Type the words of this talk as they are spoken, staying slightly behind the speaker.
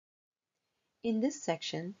In this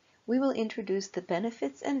section, we will introduce the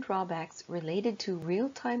benefits and drawbacks related to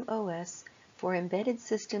RealTime OS for embedded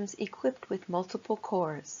systems equipped with multiple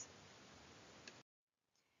cores.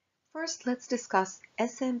 First, let's discuss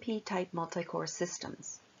SMP-type multi-core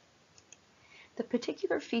systems. The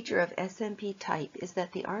particular feature of SMP type is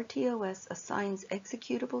that the RTOS assigns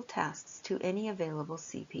executable tasks to any available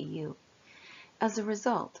CPU. As a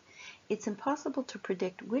result, it's impossible to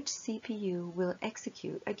predict which CPU will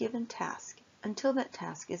execute a given task until that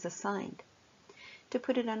task is assigned. To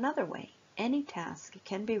put it another way, any task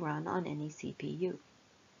can be run on any CPU.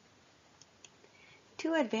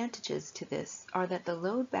 Two advantages to this are that the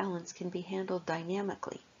load balance can be handled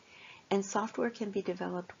dynamically, and software can be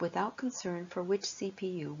developed without concern for which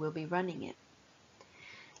CPU will be running it.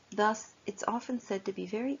 Thus, it's often said to be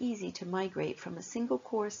very easy to migrate from a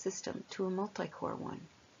single-core system to a multi-core one.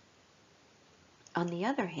 On the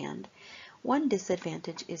other hand, one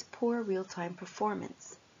disadvantage is poor real-time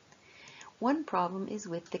performance. One problem is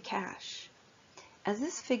with the cache. As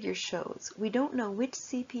this figure shows, we don't know which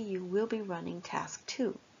CPU will be running task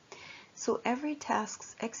 2, so every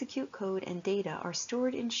task's execute code and data are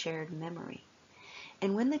stored in shared memory.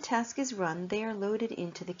 And when the task is run, they are loaded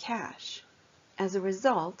into the cache. As a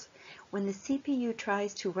result, when the CPU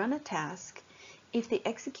tries to run a task, if the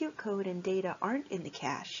execute code and data aren't in the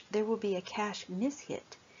cache, there will be a cache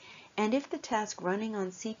mishit. And if the task running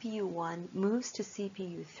on CPU 1 moves to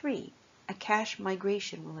CPU 3, a cache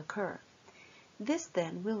migration will occur. This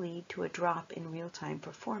then will lead to a drop in real-time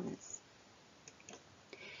performance.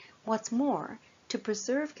 What's more, to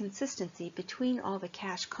preserve consistency between all the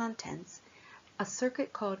cache contents, a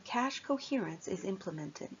circuit called cache coherence is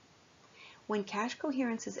implemented. When cache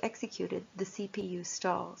coherence is executed, the CPU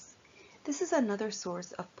stalls. This is another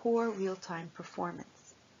source of poor real-time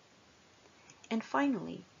performance. And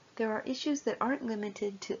finally, there are issues that aren't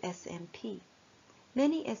limited to SMP.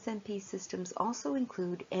 Many SMP systems also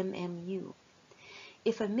include MMU.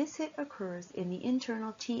 If a mishit occurs in the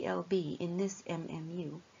internal TLB in this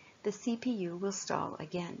MMU, the CPU will stall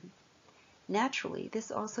again. Naturally,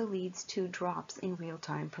 this also leads to drops in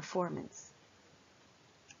real-time performance.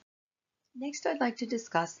 Next, I'd like to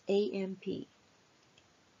discuss AMP.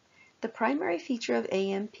 The primary feature of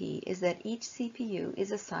AMP is that each CPU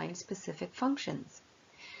is assigned specific functions.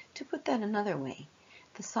 To put that another way,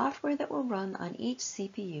 the software that will run on each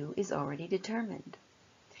CPU is already determined.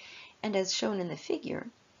 And as shown in the figure,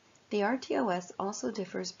 the RTOS also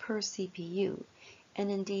differs per CPU,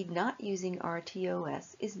 and indeed not using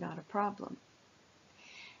RTOS is not a problem.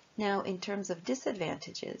 Now, in terms of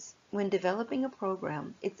disadvantages, when developing a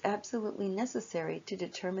program, it's absolutely necessary to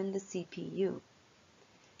determine the CPU.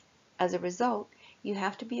 As a result, you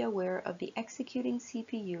have to be aware of the executing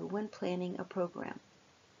CPU when planning a program.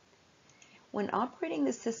 When operating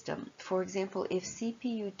the system, for example, if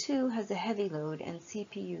CPU 2 has a heavy load and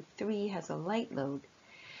CPU 3 has a light load,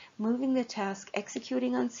 moving the task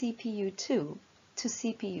executing on CPU 2 to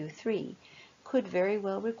CPU 3 could very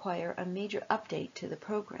well require a major update to the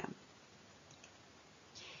program.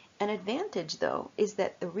 An advantage, though, is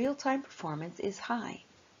that the real-time performance is high.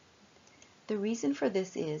 The reason for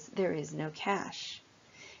this is there is no cache.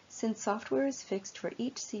 Since software is fixed for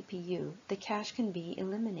each CPU, the cache can be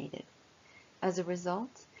eliminated. As a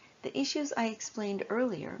result, the issues I explained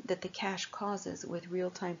earlier that the cache causes with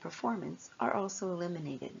real-time performance are also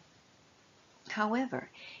eliminated. However,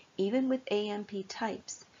 even with AMP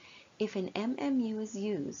types, if an MMU is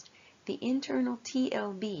used, the internal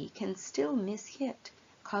TLB can still mishit,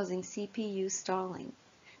 causing CPU stalling.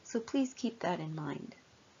 So please keep that in mind.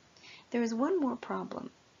 There is one more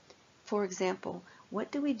problem. For example,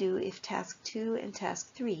 what do we do if task 2 and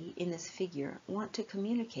task 3 in this figure want to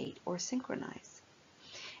communicate or synchronize?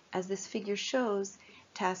 As this figure shows,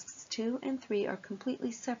 tasks 2 and 3 are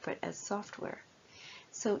completely separate as software.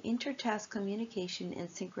 So inter-task communication and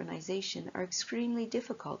synchronization are extremely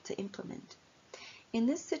difficult to implement. In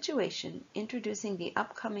this situation, introducing the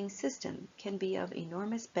upcoming system can be of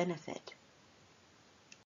enormous benefit.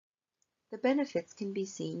 The benefits can be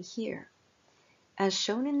seen here. As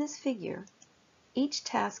shown in this figure, each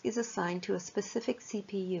task is assigned to a specific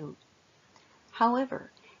CPU.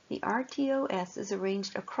 However, the RTOS is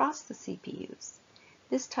arranged across the CPUs.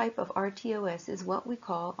 This type of RTOS is what we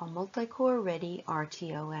call a multi-core ready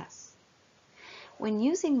RTOS. When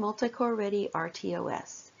using multi-core ready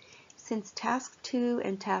RTOS, since task 2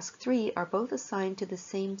 and task 3 are both assigned to the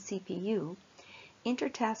same CPU,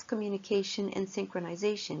 inter-task communication and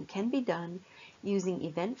synchronization can be done using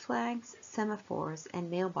event flags, semaphores,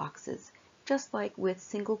 and mailboxes, just like with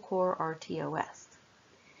single-core RTOS.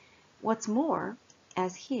 What's more,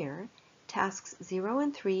 as here, tasks 0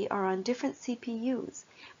 and 3 are on different CPUs,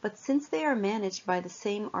 but since they are managed by the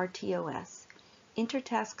same RTOS,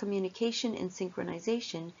 intertask communication and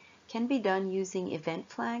synchronization can be done using event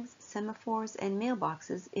flags, semaphores, and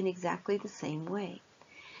mailboxes in exactly the same way.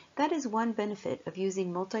 That is one benefit of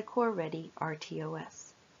using multi-core ready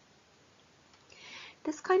RTOS.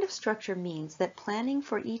 This kind of structure means that planning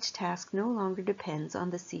for each task no longer depends on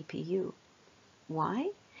the CPU.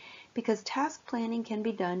 Why? Because task planning can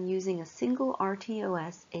be done using a single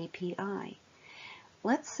RTOS API.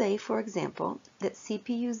 Let's say, for example, that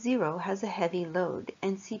CPU 0 has a heavy load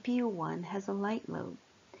and CPU 1 has a light load.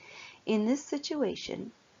 In this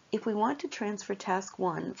situation, if we want to transfer task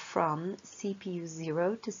 1 from CPU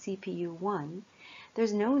 0 to CPU 1,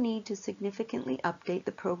 there's no need to significantly update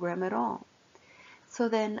the program at all. So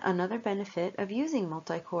then another benefit of using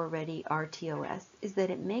multi-core ready RTOS is that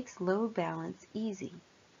it makes load balance easy.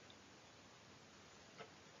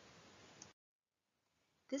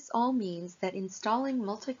 This all means that installing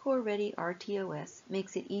multi-core ready RTOS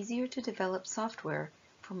makes it easier to develop software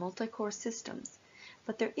for multi-core systems,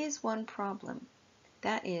 but there is one problem.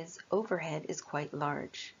 That is, overhead is quite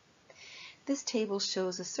large. This table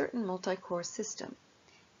shows a certain multi-core system.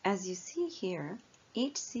 As you see here,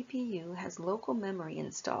 each CPU has local memory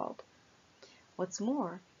installed. What's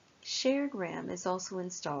more, shared RAM is also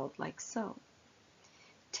installed like so.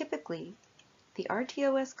 Typically, the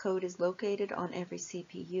RTOS code is located on every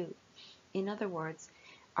CPU. In other words,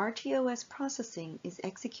 RTOS processing is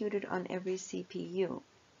executed on every CPU.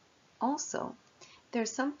 Also, there's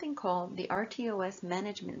something called the RTOS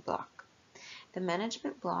management block. The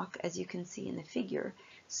management block, as you can see in the figure,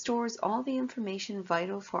 stores all the information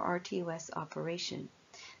vital for RTOS operation,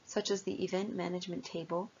 such as the event management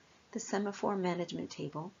table, the semaphore management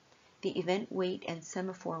table, the event wait and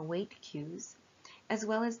semaphore wait queues, as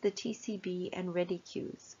well as the TCB and ready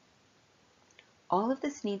queues. All of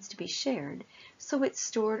this needs to be shared, so it's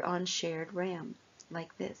stored on shared RAM,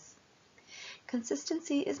 like this.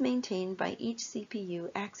 Consistency is maintained by each CPU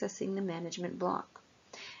accessing the management block.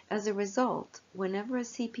 As a result, whenever a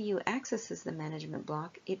CPU accesses the management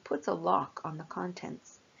block, it puts a lock on the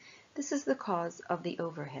contents. This is the cause of the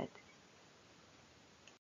overhead.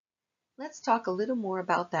 Let's talk a little more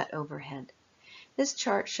about that overhead. This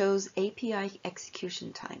chart shows API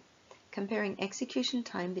execution time, comparing execution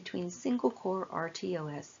time between single-core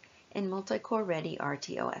RTOS and multi-core ready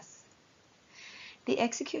RTOS. The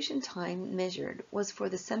execution time measured was for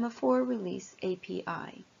the semaphore release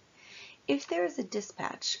API. If there is a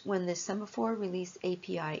dispatch when the semaphore release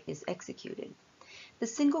API is executed, the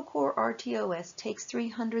single-core RTOS takes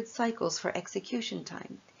 300 cycles for execution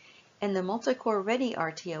time, and the multi-core ready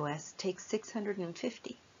RTOS takes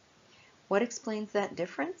 650. What explains that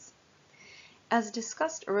difference? As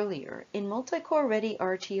discussed earlier, in multi-core ready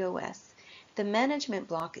RTOS, the management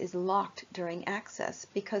block is locked during access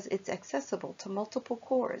because it's accessible to multiple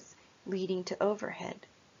cores, leading to overhead.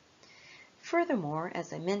 Furthermore,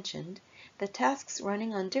 as I mentioned, the tasks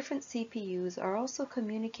running on different CPUs are also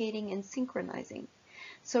communicating and synchronizing,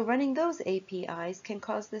 so running those APIs can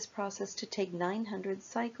cause this process to take 900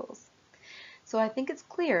 cycles. So I think it's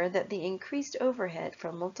clear that the increased overhead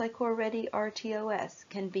from multi-core ready RTOS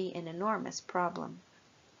can be an enormous problem.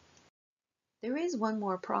 There is one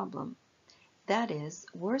more problem. That is,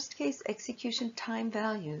 worst-case execution time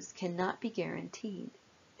values cannot be guaranteed.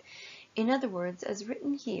 In other words, as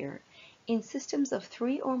written here, in systems of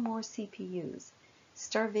 3 or more CPUs,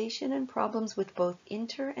 starvation and problems with both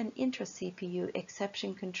inter- and intra-CPU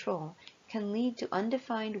exception control can lead to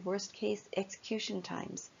undefined worst-case execution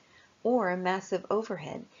times, or massive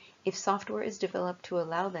overhead if software is developed to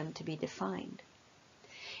allow them to be defined.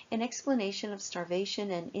 An explanation of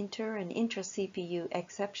starvation and inter- and intra-CPU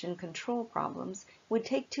exception control problems would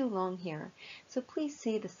take too long here, so please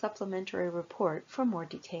see the supplementary report for more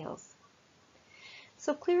details.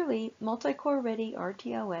 So clearly, multi-core ready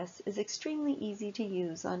RTOS is extremely easy to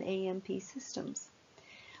use on AMP systems.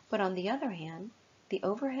 But on the other hand, the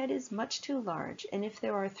overhead is much too large, and if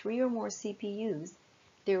there are 3 or more CPUs,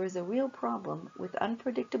 there is a real problem with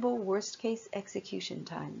unpredictable worst-case execution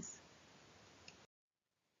times.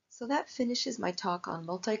 So that finishes my talk on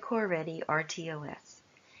multi-core ready RTOS.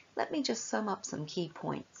 Let me just sum up some key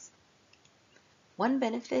points. One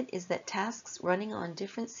benefit is that tasks running on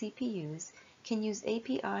different CPUs can use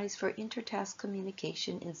APIs for inter-task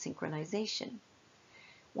communication and synchronization.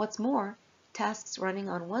 What's more, tasks running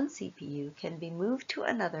on one CPU can be moved to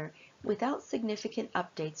another without significant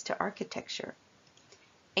updates to architecture,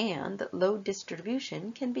 and load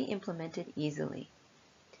distribution can be implemented easily.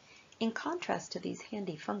 In contrast to these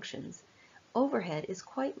handy functions, overhead is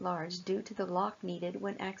quite large due to the lock needed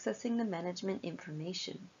when accessing the management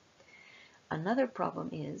information. Another problem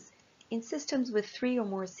is, in systems with 3 or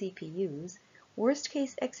more CPUs,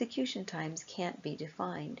 worst-case execution times can't be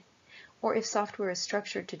defined, or if software is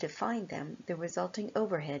structured to define them, the resulting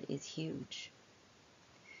overhead is huge.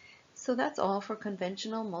 So that's all for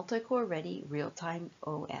conventional multi-core ready real-time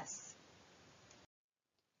OS.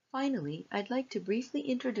 Finally, I'd like to briefly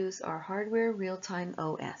introduce our hardware real-time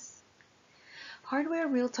OS. Hardware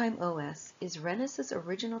real-time OS is Renesas'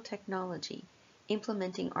 original technology,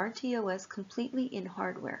 implementing RTOS completely in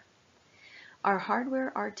hardware. Our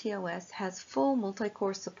hardware RTOS has full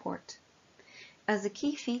multi-core support. As a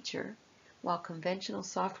key feature, while conventional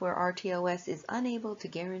software RTOS is unable to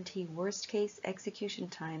guarantee worst-case execution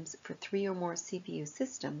times for 3 or more CPU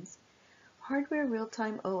systems, hardware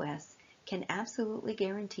real-time OS can absolutely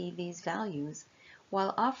guarantee these values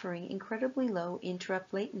while offering incredibly low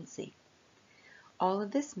interrupt latency. All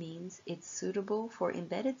of this means it's suitable for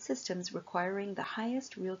embedded systems requiring the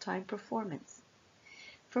highest real-time performance.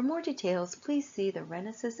 For more details, please see the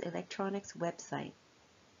Renesas Electronics website.